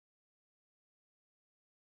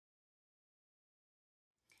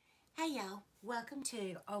Hey y'all, welcome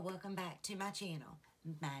back to my channel.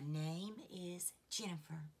 My name is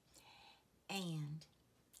Jennifer, and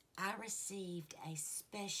I received a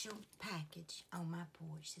special package on my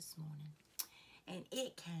porch this morning, and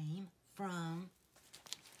it came from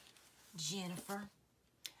Jennifer's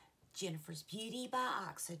Beauty by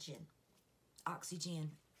Oxygen,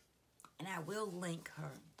 and I will link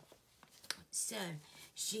her. So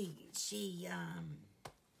she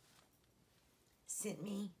sent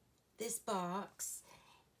me this box,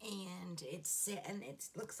 and it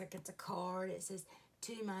looks like it's a card. It says,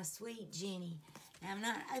 "To my sweet Jenny." Now, I've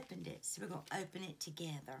not opened it, so we're going to open it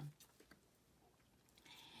together.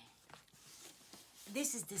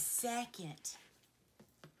 This is the second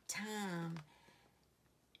time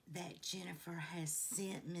that Jennifer has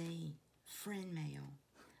sent me friend mail.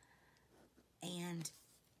 And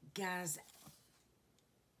guys,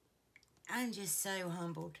 I'm just so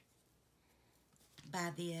humbled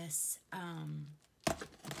by this. I'm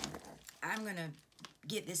gonna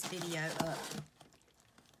get this video up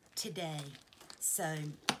today, so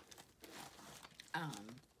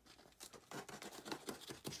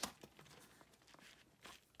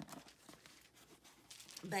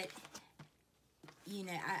but you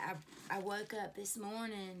know, I woke up this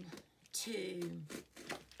morning to,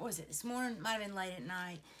 what was it, this morning, might have been late at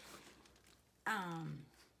night,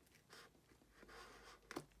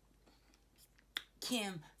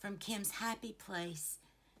 Kim from Kim's Happy Place,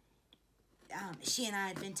 she and I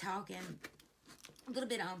had been talking a little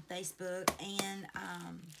bit on Facebook and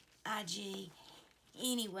IG.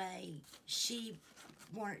 Anyway, she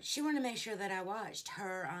wanted to make sure that I watched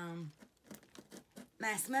her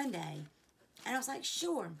Mask Monday, and I was like,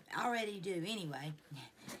 sure, I already do anyway.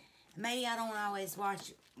 Maybe I don't always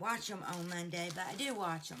watch them on Monday, but I do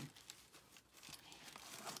watch them.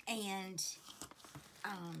 And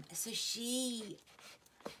so she,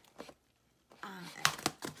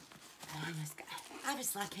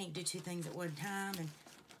 I can't do two things at one time, and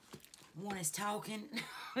one is talking.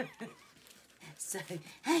 So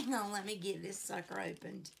hang on, let me get this sucker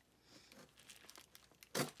opened.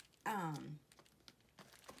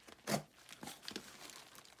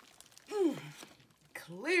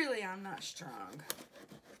 Clearly I'm not strong.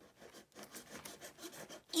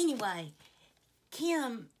 Anyway,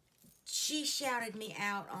 Kim, she shouted me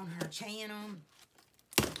out on her channel.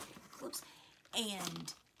 Whoops.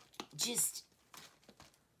 And just,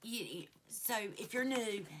 so if you're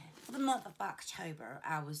new, for the month of October,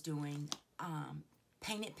 I was doing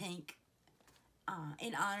Paint It Pink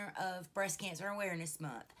in honor of Breast Cancer Awareness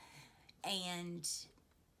Month. And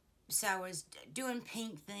so I was doing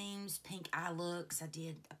pink themes, pink eye looks. I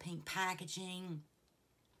did a pink packaging,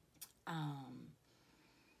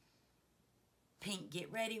 pink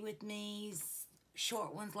get ready with me's,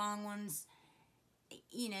 short ones, long ones.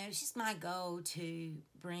 You know, it's just my goal to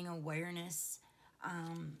bring awareness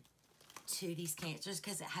to these cancers,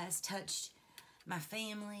 because it has touched my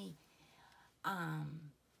family. But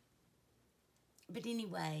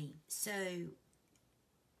anyway, so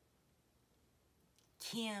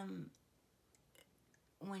Kim,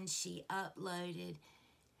 when she uploaded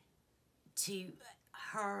to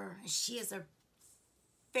her, she has a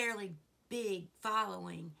fairly big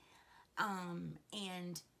following,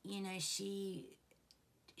 and you know, she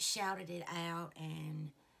shouted it out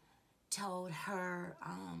and told her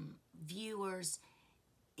viewers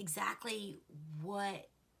exactly what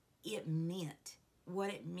it meant,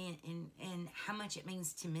 and how much it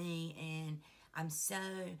means to me. And I'm so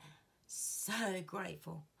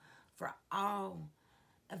grateful for all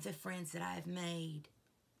of the friends that I've made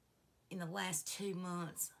in the last 2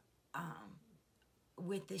 months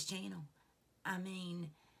with this channel. I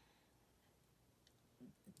mean,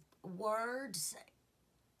 words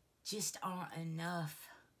just aren't enough.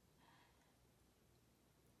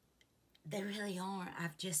 They really aren't.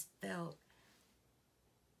 I've just felt,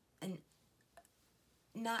 and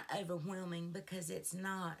not overwhelming, because it's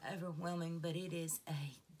not overwhelming, but it is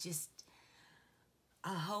just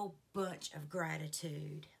a whole bunch of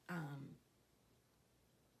gratitude.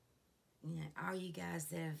 You know, all you guys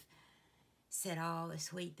that have said all the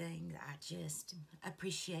sweet things, I just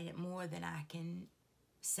appreciate it more than I can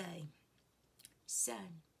say. So,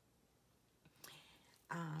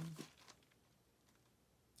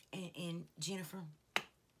 and Jennifer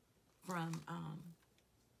from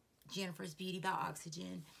Jennifer's Beauty by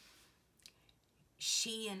Oxygen,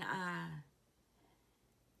 she and I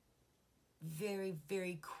very,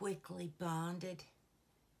 very quickly bonded.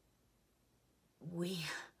 We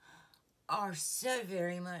are so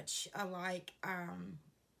very much alike,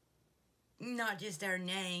 not just our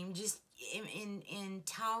name, just in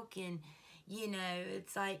talking, You know,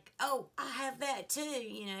 it's like, oh, I have that too,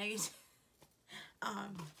 you know.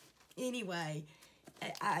 Anyway,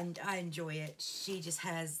 I enjoy it. She just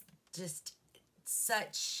has just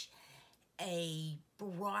such a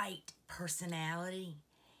bright personality,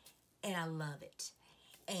 and I love it.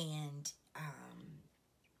 And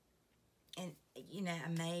you know, I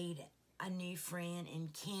made a new friend in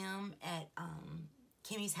Kim at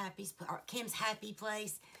Kim's Happy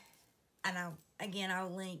Place, and I'll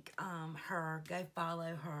link her. Go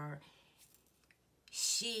follow her.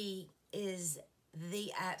 She is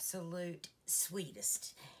the absolute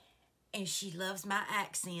sweetest, and she loves my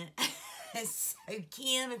accent. So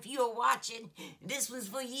Kim, if you are watching, this was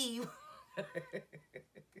for you.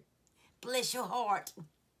 Bless your heart.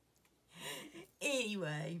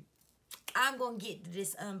 Anyway, I'm going to get to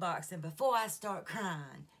this unboxing before I start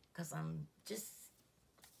crying, because I'm just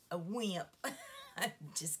a wimp. I'm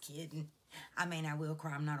just kidding. I mean, I will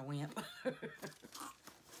cry. I'm not a wimp.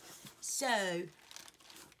 So,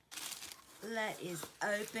 let us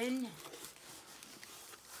open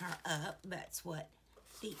her up. That's what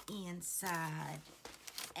the inside.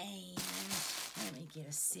 And let me get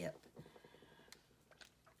a sip.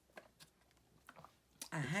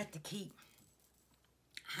 I have to keep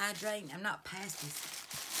hydrating. I'm not past this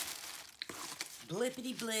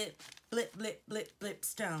blippity blip, blip, blip, blip, blip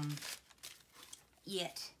stone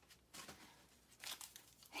yet.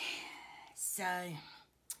 So,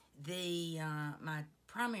 my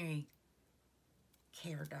primary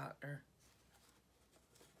care doctor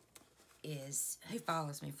is who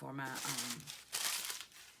follows me for my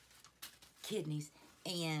kidneys,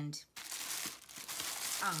 and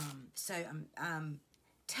so I'm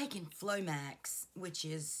taking Flomax, which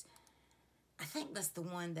is, I think that's the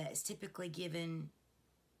one that is typically given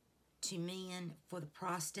to men for the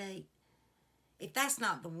prostate. If that's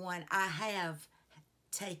not the one, I have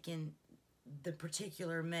taken the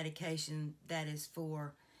particular medication that is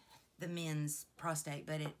for the men's prostate,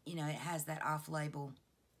 but it, you know, it has that off-label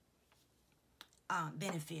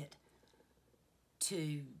benefit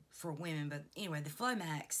for women. But anyway, the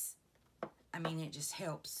Flomax, I mean, it just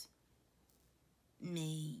helps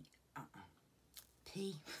me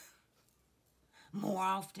pee more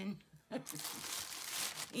often.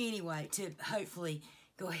 Anyway, to hopefully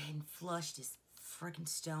go ahead and flush this freaking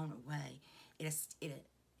stone away.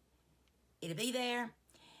 It'll be there,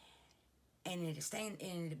 and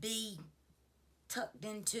it'll be tucked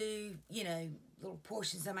into, you know, little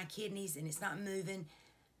portions of my kidneys, and it's not moving,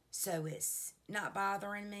 so it's not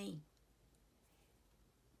bothering me.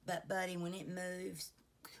 But buddy, when it moves,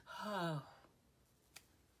 oh,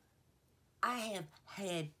 I have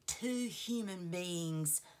had 2 human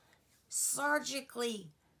beings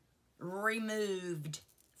surgically removed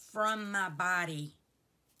from my body,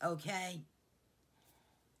 okay?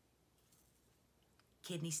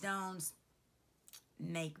 Kidney stones,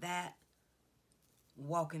 make that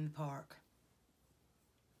walk in the park.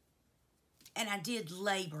 And I did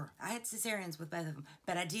labor. I had cesareans with both of them,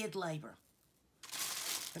 but I did labor.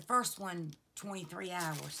 The first one, 23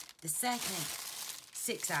 hours. The second,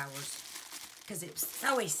 6 hours. Because it was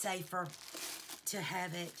always safer to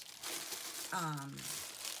have it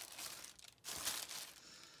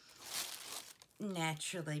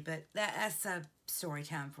naturally. But that's a story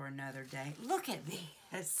time for another day. Look at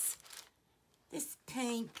this. This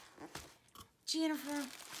pink. Jennifer,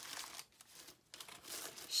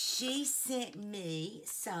 she sent me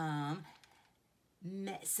some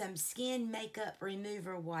skin makeup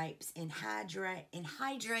remover wipes in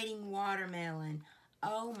hydrating watermelon.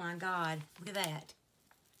 Oh my God, look at that.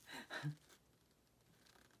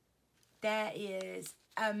 That is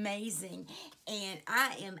amazing. And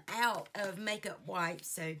I am out of makeup wipes,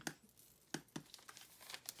 so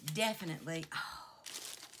definitely, oh,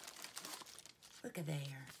 look at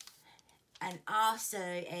there. And also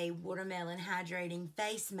a watermelon hydrating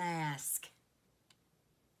face mask.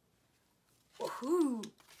 Woohoo!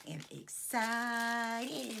 I'm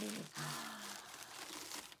excited. Oh.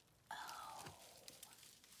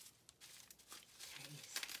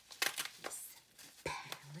 There's this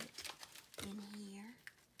palette in here.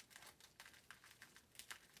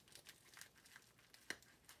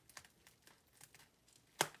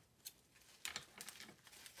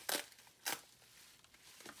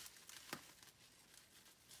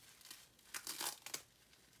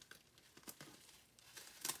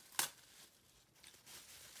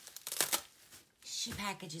 She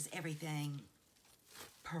packages everything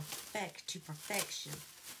to perfection.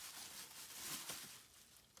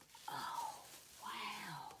 Oh,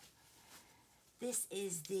 wow. This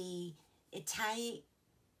is the Italia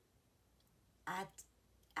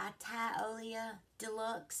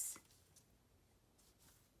Deluxe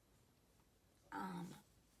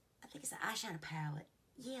I think it's an eyeshadow palette.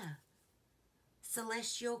 Yeah.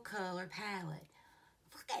 Celestial color palette.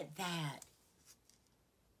 Look at that.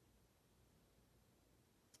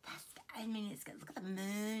 I mean, it's got, look at the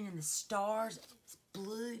moon and the stars. It's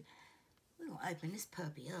blue. We're going to open this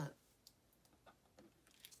puppy up.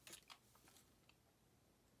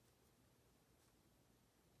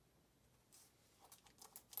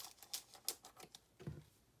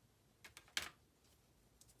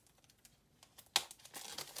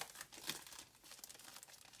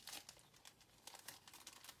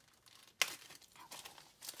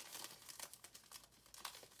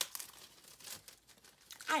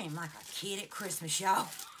 I am like a kid at Christmas, y'all.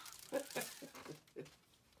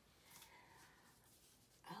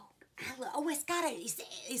 Oh, it's got a.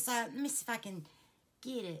 It's let me see if I can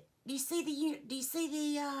get it. Do you see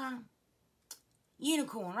the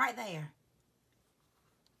unicorn right there?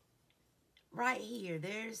 Right here.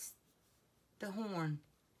 There's the horn.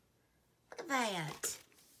 Look at that.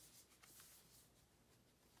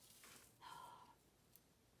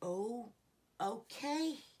 Oh,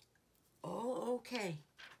 okay. Oh, okay.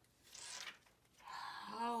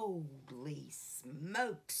 Holy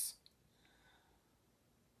smokes.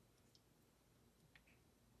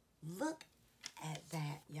 Look at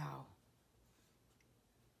that, y'all.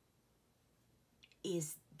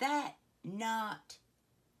 Is that not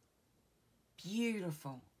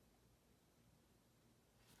beautiful?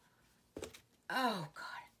 Oh,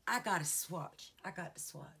 God. I got to swatch. I got to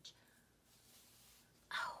swatch.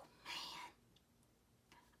 Oh, man.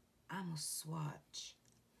 I'm going to swatch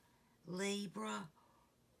Libra.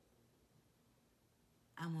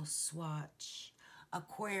 I'm going to swatch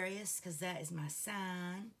Aquarius because that is my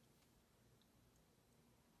sign.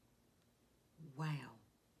 Wow.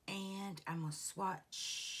 And I'm going to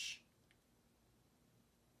swatch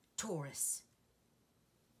Taurus.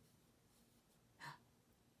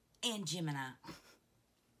 And Gemini.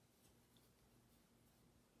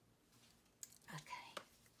 Okay.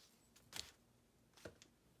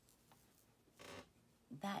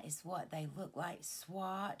 That is what they look like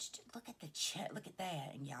swatched. Look at the look at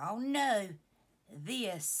that. And y'all know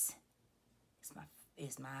this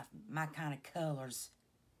is my kind of colors.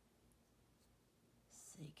 Let's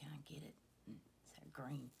see, can I get it? Is that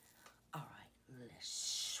green? All right,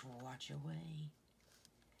 let's swatch away.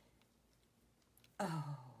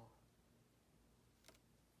 Oh.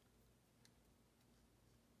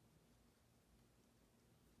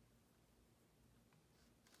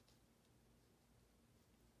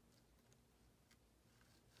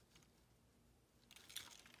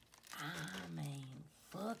 I mean,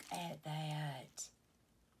 look at that.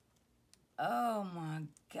 Oh my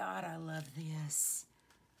God, I love this.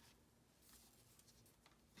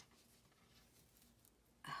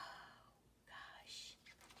 Oh, gosh.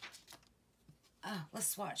 Oh, let's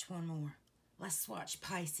swatch one more. Let's swatch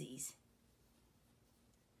Pisces.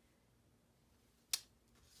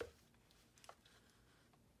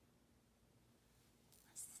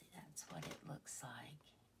 Let's see, that's what it looks like.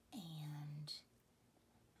 And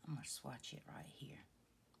I'm going to swatch it right here.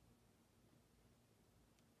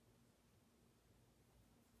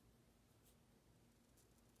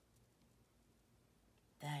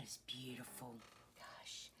 That is beautiful.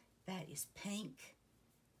 Gosh, that is pink.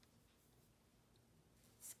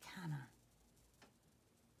 It's kind of,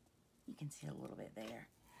 you can see a little bit there.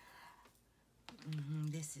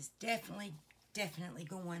 This is definitely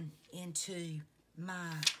going into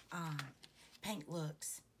my pink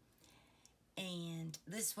looks. And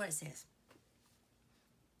this is what it says.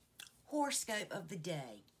 Horoscope of the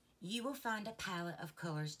day. You will find a palette of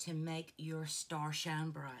colors to make your star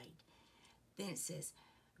shine bright. Then it says,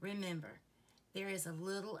 remember, there is a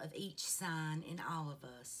little of each sign in all of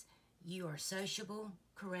us. You are sociable,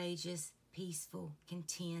 courageous, peaceful,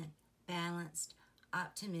 content, balanced,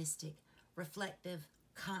 optimistic, reflective,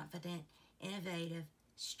 confident, innovative,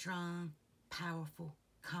 strong, powerful,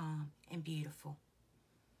 calm, and beautiful.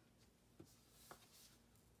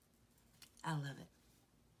 I love it.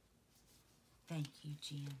 Thank you,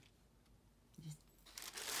 Jen.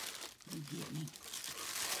 You get me.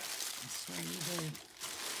 I swear you do.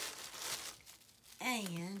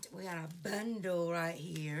 And we got a bundle right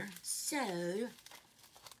here. So,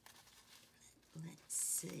 let's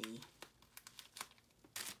see.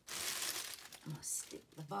 I'm going to stick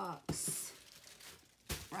the box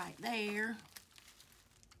right there.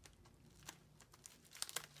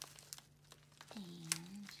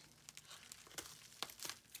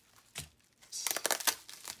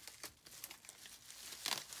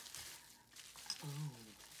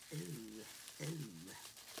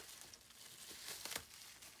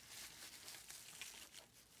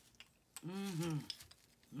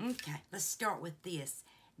 let's start with this.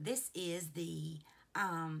 This is the,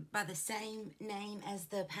 by the same name as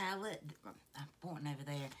the palette. I'm pointing over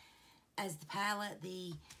there. As the palette,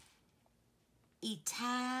 the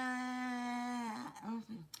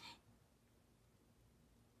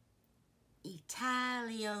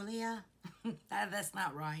Italiolia. That's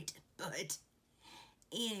not right, but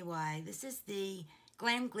anyway, this is the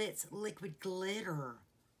Glam Glitz Liquid Glitter.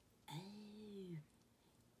 Oh,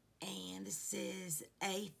 and this is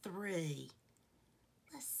A3.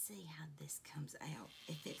 Let's see how this comes out.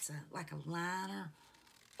 If it's like a liner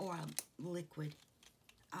or a liquid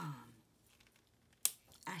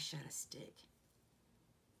eyeshadow stick.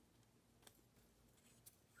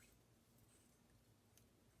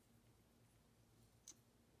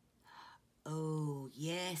 Oh,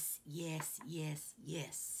 yes, yes, yes,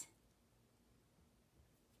 yes.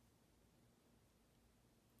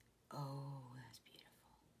 Oh, that's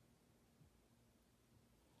beautiful.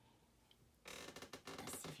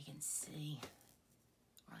 Let's see if you can see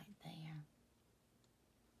right there.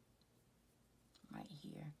 Right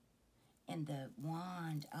here. And the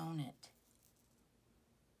wand on it.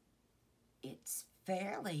 It's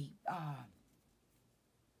fairly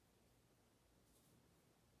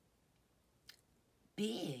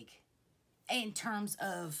big in terms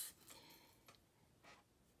of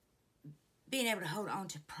being able to hold on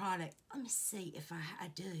to product. Let me see if I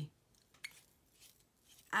do.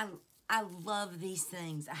 I love these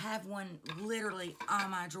things. I have one literally on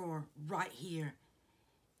my drawer right here.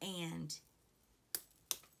 And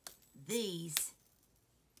these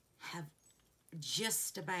have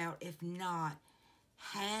just about, if not,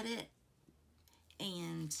 had it.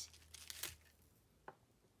 And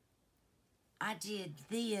I did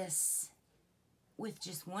this with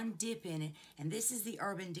just one dip in it, and this is the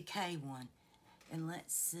Urban Decay one. And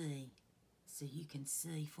let's see, so you can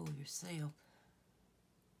see for yourself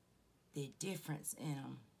the difference in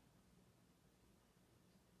them.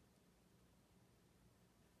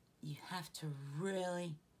 You have to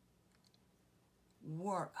really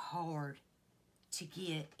work hard to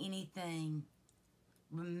get anything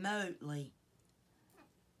remotely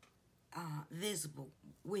visible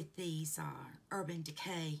with these Urban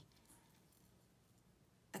Decay.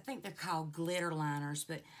 I think they're called glitter liners,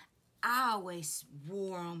 but I always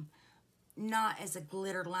wore them not as a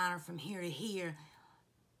glitter liner from here to here,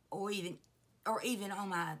 or even on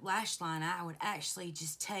my lash line. I would actually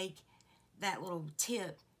just take that little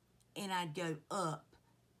tip and I'd go up,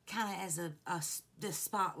 kind of as the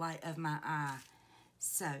spotlight of my eye.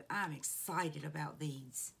 So I'm excited about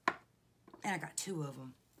these, and I got two of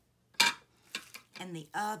them. And the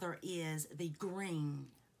other is the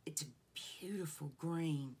green. It's a beautiful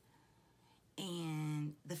green.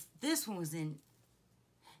 And this one was in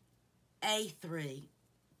A3.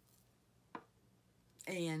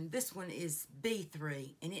 And this one is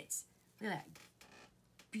B3. And it's, look at that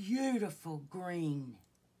beautiful green.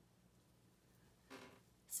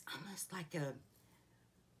 It's almost like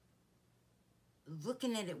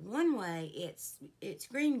looking at it one way, it's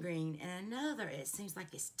green, and another, it seems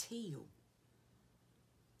like it's teal.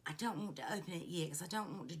 I don't want to open it yet because I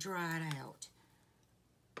don't want to dry it out.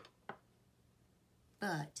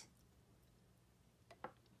 But,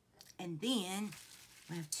 and then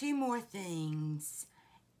we have two more things.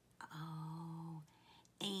 Oh,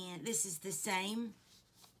 and this is the same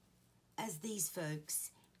as these folks.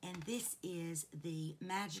 And this is the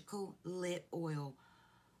Magical Lip Oil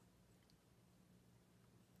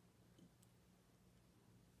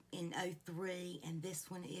in 03, and this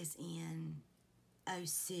one is in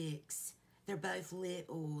 06. They're both lip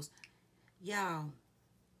oils. Y'all,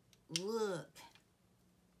 look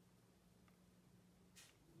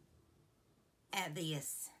at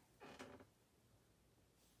this.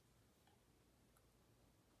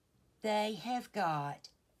 They have got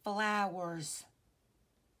flowers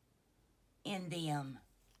in them.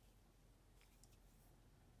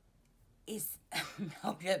 I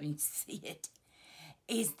hope you can see it.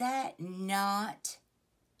 Is that not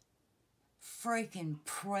freaking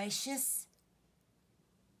precious?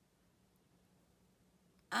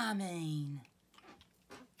 I mean,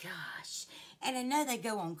 gosh. And I know they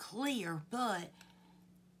go on clear, but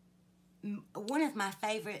one of my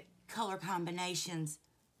favorite color combinations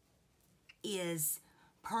is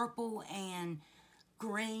purple and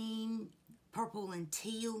green, purple and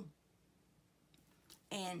teal.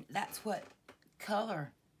 And that's what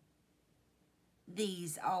color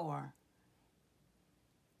these are.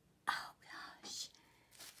 Oh gosh.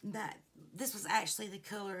 This was actually the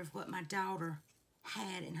color of what my daughter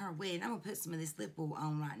had in her wedding. I'm gonna put some of this lip oil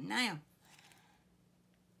on right now.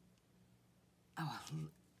 Oh,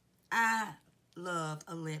 I love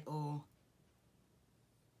a lip oil.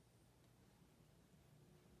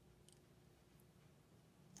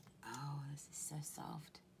 this is so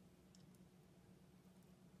soft.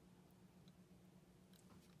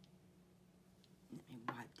 Let me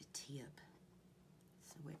wipe the tip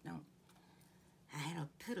so it don't. I had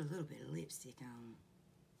to put a little bit of lipstick on.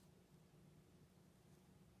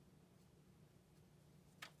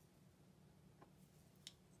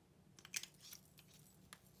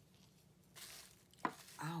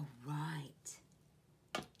 All right.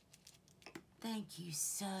 Thank you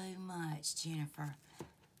so much, Jennifer.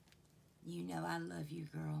 You know I love you,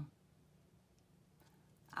 girl.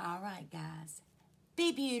 All right, guys.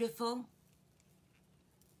 Be beautiful.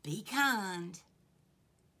 Be kind.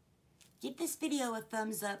 Give this video a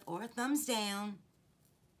thumbs up or a thumbs down.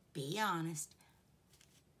 Be honest.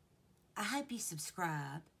 I hope you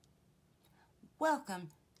subscribe. Welcome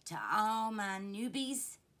to all my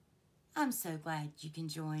newbies. I'm so glad you can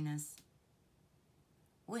join us.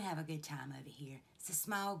 We have a good time over here. It's a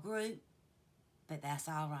small group, but that's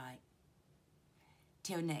all right.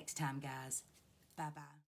 Till next time, guys.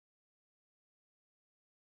 Bye-bye.